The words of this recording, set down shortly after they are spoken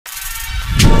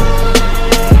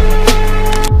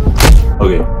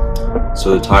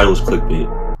So the title is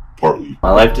clickbait. Partly. My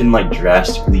life didn't like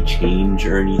drastically change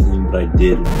or anything, but I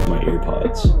did with my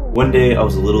AirPods. One day I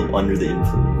was a little under the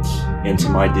influence, and to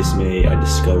my dismay I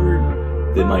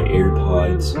discovered that my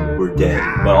AirPods were dead.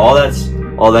 But all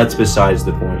that's besides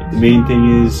the point. The main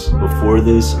thing is, before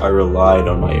this I relied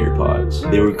on my AirPods.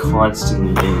 They were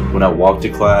constantly in. When I walked to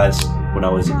class, when I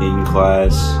was in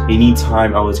class,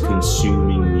 anytime I was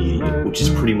consuming media, which is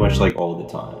pretty much like all the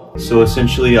time. So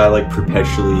essentially I like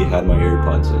perpetually had my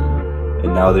AirPods in.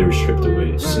 And now they were stripped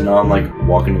away. So now I'm like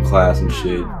walking to class and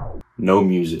shit. No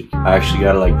music. I actually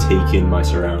gotta like take in my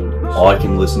surroundings. All I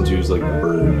can listen to is like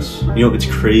birds. You know, it's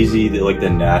crazy that like the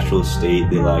natural state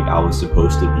that like I was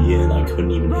supposed to be in, I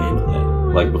couldn't even handle that.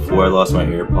 Like before I lost my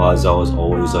AirPods, I was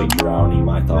always like drowning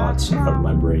my thoughts out of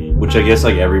my brain. Which I guess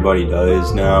like everybody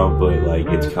does now, but like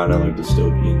it's kind of like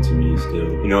dystopian to me still.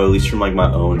 You know, at least from like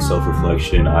my own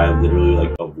self-reflection, I literally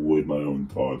like avoid my own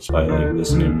thoughts by like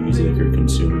listening to music or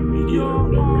consuming media or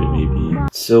whatever it may be.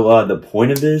 So the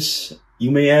point of this,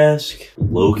 you may ask,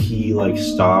 low-key like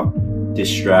stop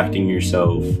distracting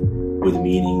yourself with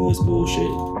meaningless bullshit.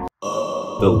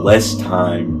 The less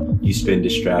time you spend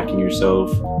distracting yourself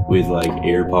with like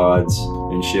AirPods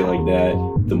and shit like that,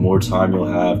 the more time you'll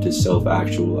have to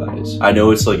self-actualize. I know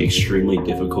it's like extremely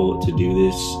difficult to do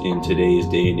this in today's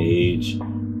day and age,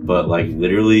 but like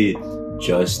literally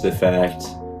just the fact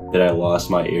that I lost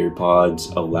my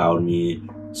AirPods allowed me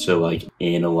to like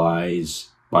analyze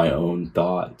my own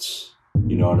thoughts.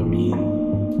 You know what I mean?